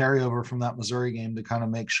some carryover from that Missouri game to kind of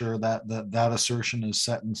make sure that assertion is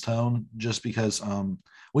set in stone. Just because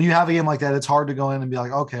when you have a game like that, it's hard to go in and be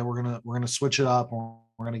like, okay, we're gonna switch it up, or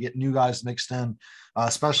we're gonna get new guys mixed in,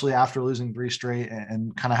 especially after losing 3 straight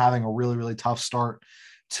and kind of having a really, really tough start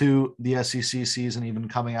to the SEC season, even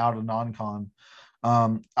coming out of non-con.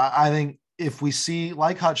 I think if we see,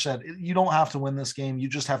 like Hutch said, you don't have to win this game. You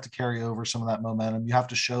just have to carry over some of that momentum. You have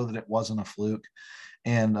to show that it wasn't a fluke.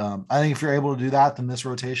 And I think if you're able to do that, then this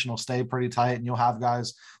rotation will stay pretty tight, and you'll have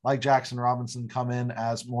guys like Jackson Robinson come in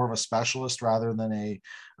as more of a specialist rather than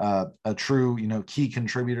a true, you know, key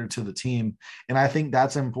contributor to the team. And I think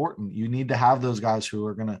that's important. You need to have those guys who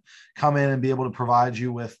are going to come in and be able to provide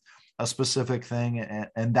you with a specific thing,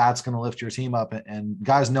 and that's going to lift your team up. And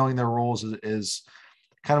guys knowing their roles is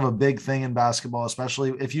kind of a big thing in basketball,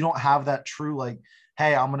 especially if you don't have that true, like,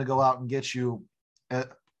 hey, I'm going to go out and get you.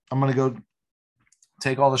 I'm going to go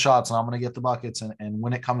take all the shots and I'm going to get the buckets. And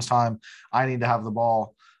when it comes time, I need to have the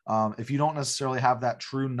ball. If you don't necessarily have that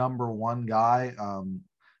true number one guy,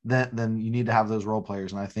 then you need to have those role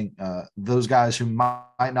players. And I think those guys who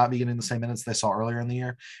might not be getting the same minutes they saw earlier in the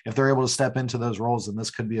year, if they're able to step into those roles, then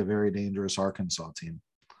this could be a very dangerous Arkansas team.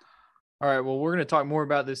 All right, well, we're going to talk more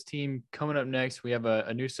about this team coming up next. We have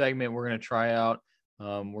a new segment we're going to try out.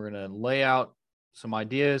 We're going to lay out some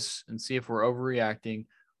ideas and see if we're overreacting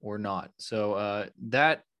or not. So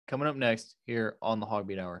that coming up next here on the Hog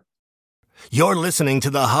Beat Hour. You're listening to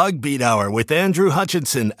the Hog Beat Hour with Andrew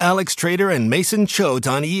Hutchinson, Alex Trader, and Mason Choate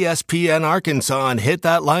on ESPN Arkansas and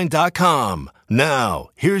hitthatline.com. Now,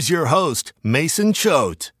 here's your host, Mason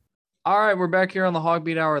Choate. All right, we're back here on the Hog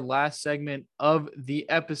Beat Hour, last segment of the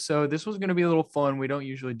episode. This was going to be a little fun. We don't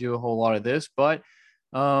usually do a whole lot of this, but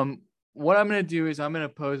what I'm going to do is I'm going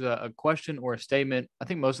to pose a question or a statement. I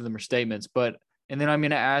think most of them are statements, and then I'm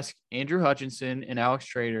going to ask Andrew Hutchinson and Alex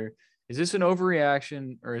Trader, is this an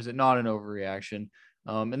overreaction or is it not an overreaction?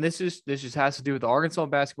 And this just has to do with the Arkansas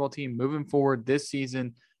basketball team moving forward this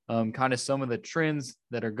season, kind of some of the trends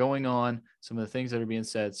that are going on, some of the things that are being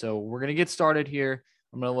said. So we're going to get started here.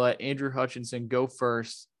 I'm going to let Andrew Hutchinson go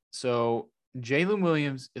first. So Jalen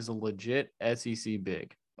Williams is a legit SEC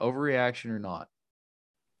big. Overreaction or not?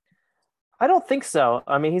 I don't think so.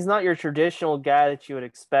 I mean, he's not your traditional guy that you would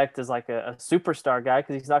expect as like a superstar guy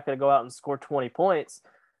because he's not going to go out and score 20 points.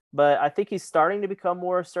 But I think he's starting to become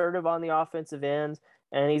more assertive on the offensive end,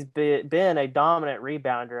 and he's been a dominant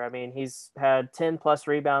rebounder. I mean, he's had 10-plus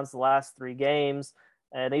rebounds the last 3 games,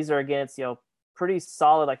 and these are against, pretty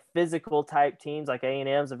solid, like physical type teams. Like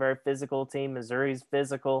A&M's a very physical team. Missouri's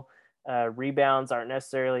physical. Rebounds aren't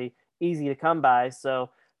necessarily easy to come by. So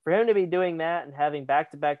for him to be doing that and having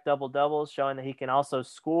back-to-back double-doubles, showing that he can also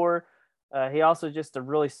score. He also just a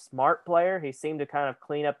really smart player. He seemed to kind of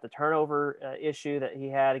clean up the turnover issue that he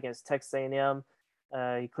had against Texas A&M.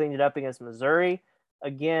 He cleaned it up against Missouri.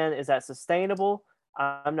 Again, is that sustainable?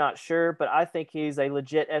 I'm not sure, but I think he's a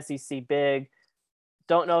legit SEC big.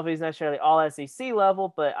 Don't know if he's necessarily all SEC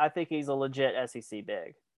level, but I think he's a legit SEC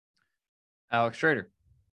big. Alex Trader.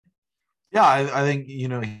 Yeah, I think,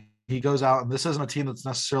 he goes out, and this isn't a team that's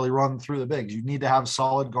necessarily run through the bigs. You need to have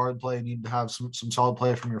solid guard play. You need to have some solid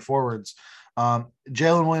play from your forwards.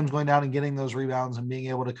 Jalen Williams going down and getting those rebounds and being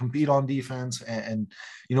able to compete on defense and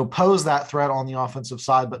pose that threat on the offensive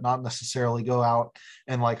side, but not necessarily go out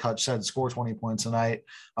and, like Hutch said, score 20 points a night.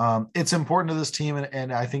 It's important to this team,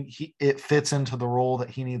 and I think it fits into the role that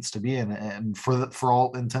he needs to be in. And for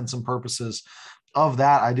all intents and purposes of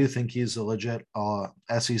that, I do think he's a legit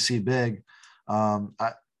SEC big.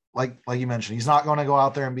 Like you mentioned, he's not going to go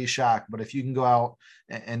out there and be Shaq, but if you can go out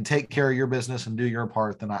and take care of your business and do your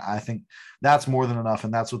part, then I think that's more than enough,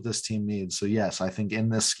 and that's what this team needs. So, yes, I think in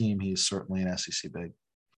this scheme, he's certainly an SEC big.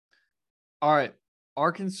 All right.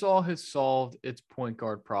 Arkansas has solved its point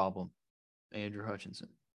guard problem. Andrew Hutchinson.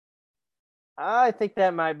 I think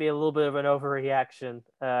that might be a little bit of an overreaction.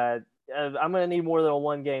 I'm going to need more than a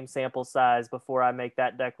one-game sample size before I make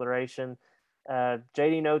that declaration.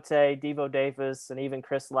 JD Note, Devo Davis, and even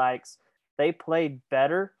Chris Likes, they played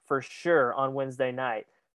better for sure on Wednesday night.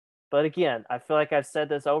 But again, I feel like I've said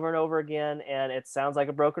this over and over again, and it sounds like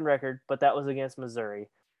a broken record, but that was against Missouri.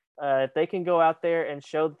 If they can go out there and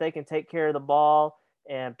show that they can take care of the ball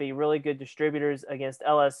and be really good distributors against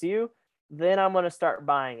LSU, then I'm going to start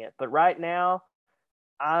buying it. But right now,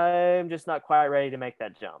 I'm just not quite ready to make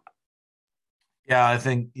that jump. Yeah, I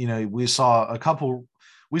think, we saw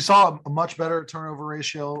a much better turnover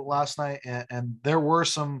ratio last night, and there were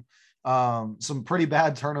some pretty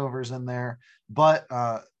bad turnovers in there, but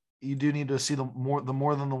you do need to see the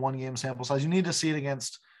more than the one game sample size. You need to see it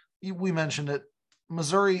against, we mentioned it,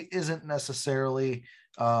 Missouri isn't necessarily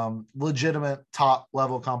legitimate top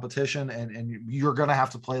level competition, and you're going to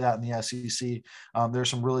have to play that in the SEC. There's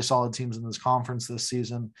some really solid teams in this conference this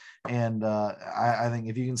season, and I think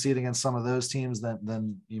if you can see it against some of those teams,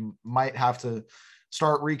 then you might have to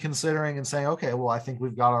start reconsidering and saying, okay, well, I think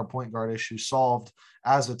we've got our point guard issue solved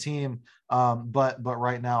as a team. But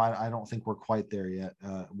right now, I don't think we're quite there yet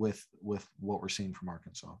with what we're seeing from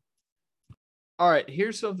Arkansas. All right,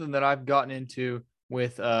 here's something that I've gotten into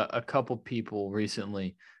with a couple people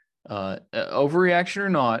recently. Overreaction or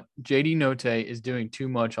not, JD Note is doing too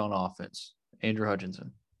much on offense. Andrew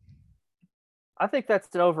Hutchinson. I think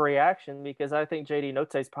that's an overreaction because I think JD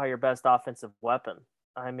Note is probably your best offensive weapon.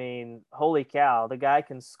 I mean, holy cow, the guy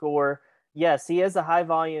can score. Yes, he is a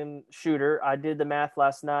high-volume shooter. I did the math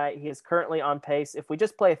last night. He is currently on pace. If we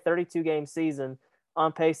just play a 32-game season,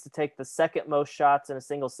 on pace to take the second most shots in a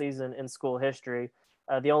single season in school history.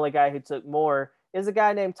 The only guy who took more is a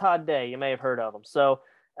guy named Todd Day. You may have heard of him. So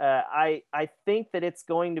I think that it's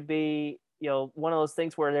going to be, one of those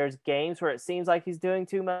things where there's games where it seems like he's doing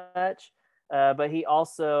too much, but he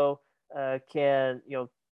also can,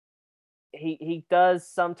 he does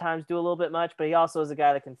sometimes do a little bit much, but he also is a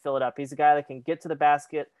guy that can fill it up. He's a guy that can get to the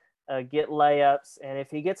basket, get layups, and if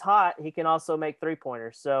he gets hot, he can also make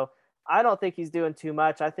three-pointers. So I don't think he's doing too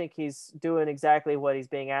much. I think he's doing exactly what he's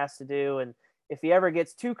being asked to do, and if he ever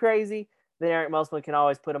gets too crazy, then Eric Musselman can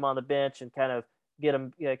always put him on the bench and kind of get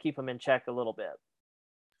him, keep him in check a little bit.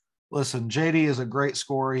 Listen, JD is a great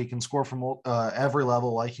scorer. He can score from every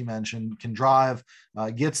level, like you mentioned. Can drive,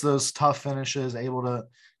 gets those tough finishes, able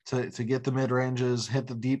to get the mid ranges, hit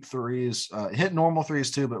the deep threes, hit normal threes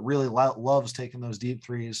too, but really loves taking those deep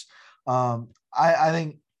threes. I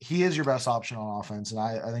think he is your best option on offense, and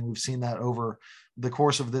I think we've seen that over the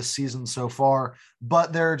course of this season so far.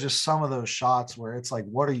 But there are just some of those shots where it's like,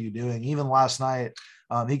 what are you doing? Even last night,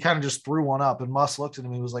 he kind of just threw one up, and Muss looked at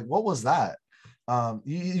him. He was like, "What was that?"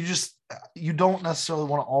 You don't necessarily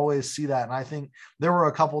want to always see that. And I think there were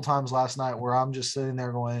a couple times last night where I'm just sitting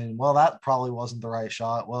there going, well, that probably wasn't the right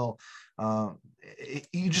shot. Well,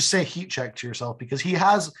 you just say heat check to yourself, because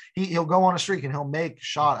he'll go on a streak and he'll make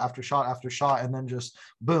shot after shot after shot. And then just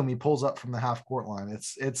boom, he pulls up from the half court line.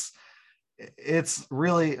 It's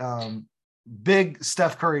really big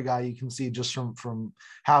Steph Curry guy. You can see just from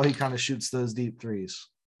how he kind of shoots those deep threes.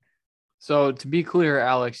 So to be clear,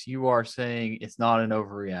 Alex, you are saying it's not an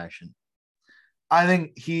overreaction. I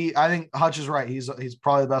think Hutch is right. He's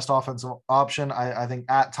probably the best offensive option. I think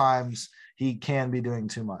at times he can be doing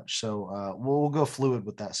too much. So we'll go fluid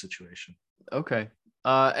with that situation. Okay.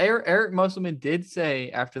 Eric Musselman did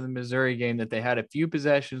say after the Missouri game that they had a few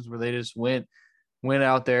possessions where they just went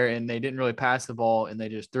out there and they didn't really pass the ball and they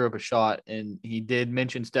just threw up a shot. And he did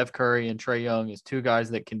mention Steph Curry and Trae Young as two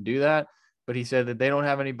guys that can do that. But he said that they don't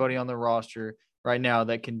have anybody on the roster right now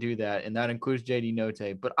that can do that, and that includes JD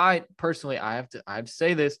Notae. But I personally, I have to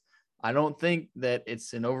say this. I don't think that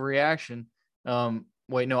it's an overreaction.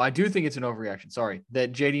 I do think it's an overreaction. Sorry,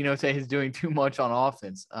 that JD Notae is doing too much on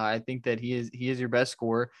offense. I think that he is your best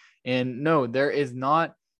scorer. And no, there is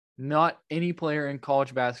not any player in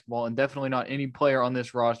college basketball, and definitely not any player on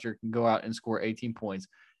this roster can go out and score 18 points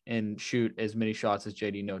and shoot as many shots as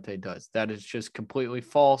JD Notae does. That is just completely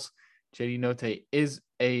false. JD Notae is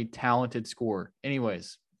a talented scorer.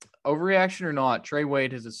 Anyways, overreaction or not, Trey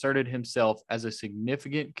Wade has asserted himself as a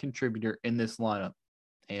significant contributor in this lineup.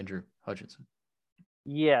 Andrew Hutchinson.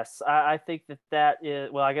 Yes, I think that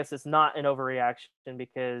is, well, I guess it's not an overreaction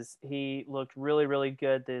because he looked really, really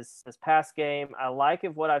good this past game. I like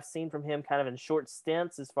what I've seen from him kind of in short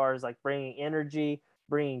stints as far as like bringing energy,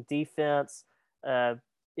 bringing defense.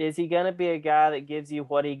 Is he going to be a guy that gives you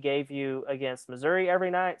what he gave you against Missouri every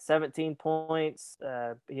night? 17 points.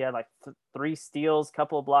 He had like 3 steals,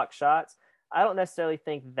 couple of block shots. I don't necessarily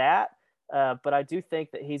think that, but I do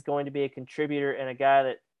think that he's going to be a contributor and a guy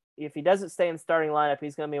that if he doesn't stay in the starting lineup,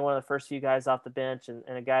 he's going to be one of the first few guys off the bench and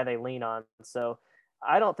a guy they lean on. So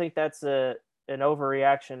I don't think that's an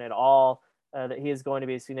overreaction at all, that he is going to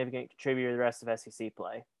be a significant contributor to the rest of SEC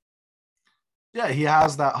play. Yeah, he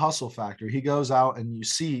has that hustle factor. He goes out and you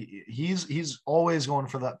see he's always going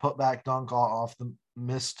for that putback dunk off the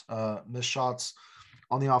missed shots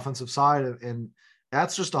on the offensive side, and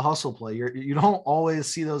that's just a hustle play. You don't always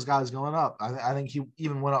see those guys going up. I think he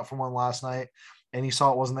even went up for one last night, and he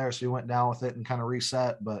saw it wasn't there, so he went down with it and kind of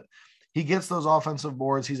reset. But he gets those offensive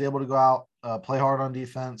boards. He's able to go out, play hard on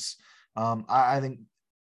defense. I think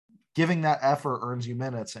giving that effort earns you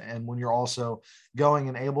minutes. And when you're also going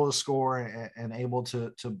and able to score and able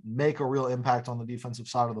to make a real impact on the defensive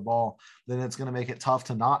side of the ball, then it's going to make it tough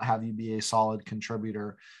to not have you be a solid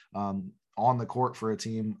contributor on the court for a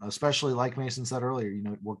team, especially like Mason said earlier.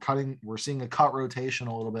 We're seeing a cut rotation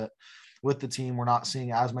a little bit with the team. We're not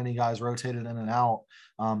seeing as many guys rotated in and out.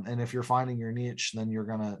 And if you're finding your niche, then you're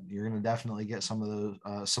gonna definitely get some of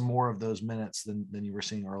those some more of those minutes than you were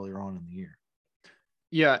seeing earlier on in the year.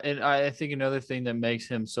 Yeah, and I think another thing that makes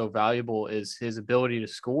him so valuable is his ability to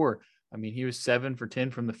score. I mean, he was 7 for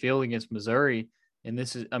 10 from the field against Missouri. And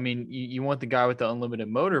this is, I mean, you want the guy with the unlimited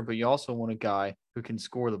motor, but you also want a guy who can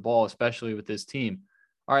score the ball, especially with this team.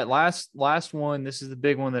 All right, last one. This is the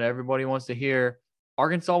big one that everybody wants to hear.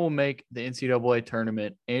 Arkansas will make the NCAA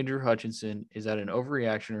tournament. Andrew Hutchinson, is that an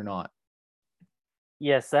overreaction or not?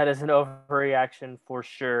 Yes, that is an overreaction for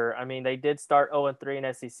sure. I mean, they did start 0-3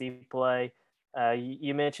 in SEC play.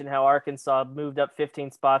 You mentioned how Arkansas moved up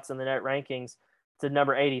 15 spots in the net rankings to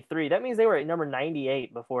number 83. That means they were at number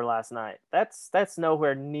 98 before last night. That's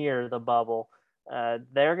nowhere near the bubble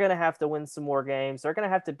They're going to have to win some more games. They're going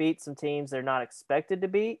to have to beat some teams they're not expected to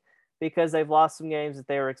beat because they've lost some games that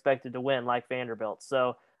they were expected to win, like Vanderbilt.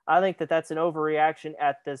 So I think that that's an overreaction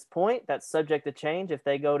at this point. That's subject to change if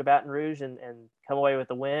they go to Baton Rouge and come away with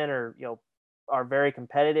a win, or are very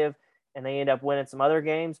competitive and they end up winning some other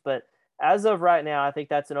games. But as of right now, I think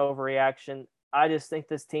that's an overreaction. I just think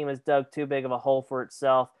this team has dug too big of a hole for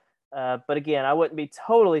itself. But again, I wouldn't be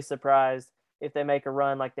totally surprised if they make a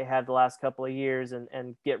run like they had the last couple of years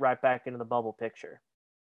and get right back into the bubble picture.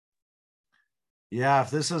 Yeah,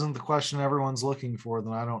 if this isn't the question everyone's looking for,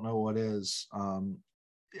 then I don't know what is.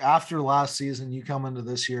 After last season, you come into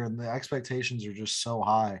this year and the expectations are just so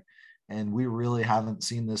high, and we really haven't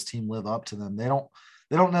seen this team live up to them. They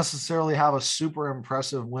don't necessarily have a super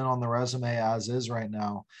impressive win on the resume as is right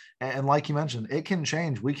now. And like you mentioned, it can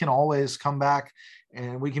change. We can always come back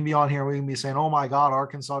and we can be on here. We can be saying, oh my God,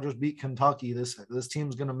 Arkansas just beat Kentucky. This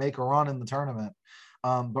team's going to make a run in the tournament.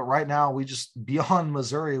 But right now, we just, beyond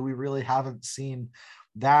Missouri, we really haven't seen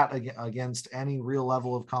that against any real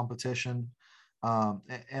level of competition.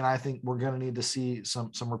 And I think we're going to need to see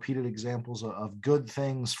some repeated examples of good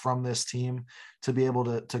things from this team to be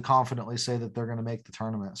able to confidently say that they're going to make the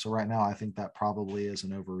tournament. So right now, I think that probably is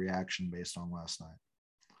an overreaction based on last night.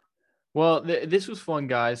 Well, this was fun,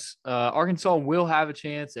 guys. Arkansas will have a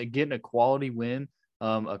chance at getting a quality win,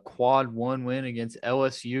 a quad one win against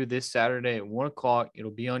LSU this Saturday at 1:00.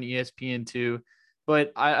 It'll be on ESPN2.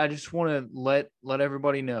 But I just want to let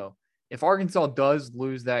everybody know, if Arkansas does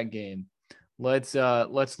lose that game, let's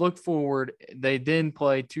look forward. They then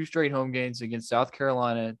play 2 straight home games against South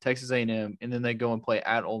Carolina, Texas A&M, and then they go and play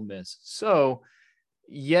at Ole Miss. So,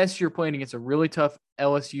 yes, you're playing against a really tough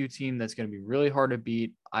LSU team that's going to be really hard to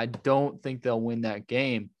beat. I don't think they'll win that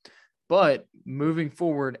game. But moving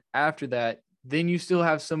forward after that, then you still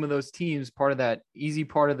have some of those teams, part of that easy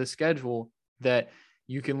part of the schedule, that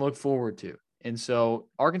you can look forward to. And so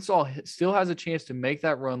Arkansas still has a chance to make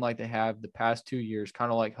that run like they have the past 2 years,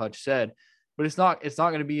 kind of like Hutch said. But it's not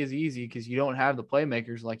going to be as easy because you don't have the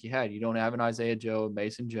playmakers like you had. You don't have an Isaiah Joe, a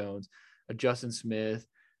Mason Jones, a Justin Smith,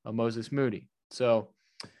 a Moses Moody. So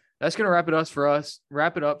that's going to wrap it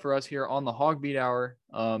up for us here on the Hog Beat Hour.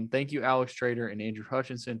 Thank you, Alex Trader and Andrew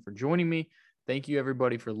Hutchinson, for joining me. Thank you,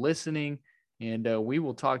 everybody, for listening. And we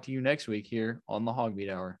will talk to you next week here on the Hog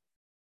Beat Hour.